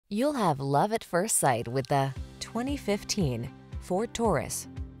You'll have love at first sight with the 2015 Ford Taurus.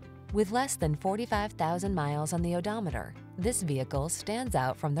 With less than 45,000 miles on the odometer, this vehicle stands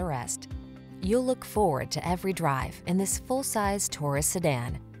out from the rest. You'll look forward to every drive in this full-size Taurus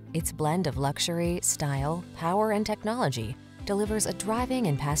sedan. Its blend of luxury, style, power, and technology delivers a driving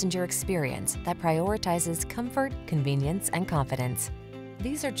and passenger experience that prioritizes comfort, convenience, and confidence.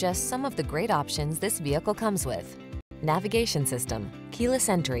 These are just some of the great options this vehicle comes with: navigation system, keyless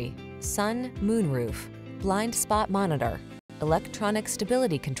entry, sun, moon roof, blind spot monitor, electronic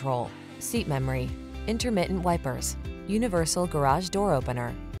stability control, seat memory, intermittent wipers, universal garage door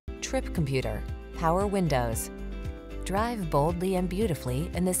opener, trip computer, power windows. Drive boldly and beautifully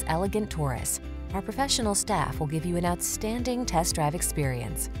in this elegant Taurus. Our professional staff will give you an outstanding test drive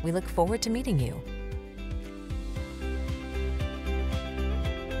experience. We look forward to meeting you.